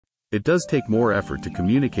It does take more effort to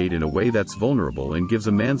communicate in a way that's vulnerable and gives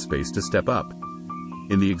a man space to step up.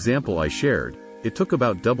 In the example I shared, it took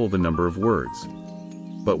about double the number of words.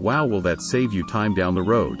 But wow, will that save you time down the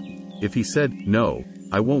road? If he said, "No,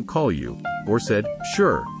 I won't call you," or said,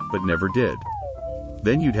 "Sure," but never did.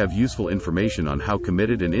 Then you'd have useful information on how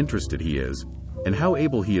committed and interested he is, and how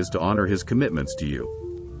able he is to honor his commitments to you.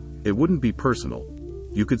 It wouldn't be personal.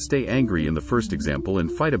 You could stay angry in the first example and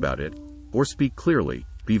fight about it, or speak clearly,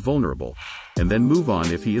 be vulnerable, and then move on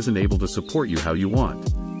if he isn't able to support you how you want.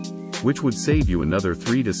 Which would save you another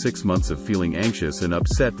 3 to 6 months of feeling anxious and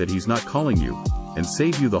upset that he's not calling you, and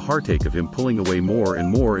save you the heartache of him pulling away more and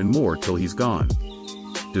more and more till he's gone.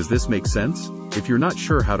 Does this make sense? If you're not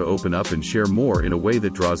sure how to open up and share more in a way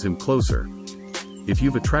that draws him closer. If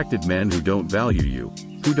you've attracted men who don't value you,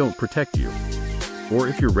 who don't protect you, or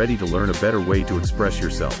if you're ready to learn a better way to express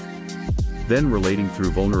yourself, then relating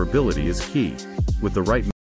through vulnerability is key. With the right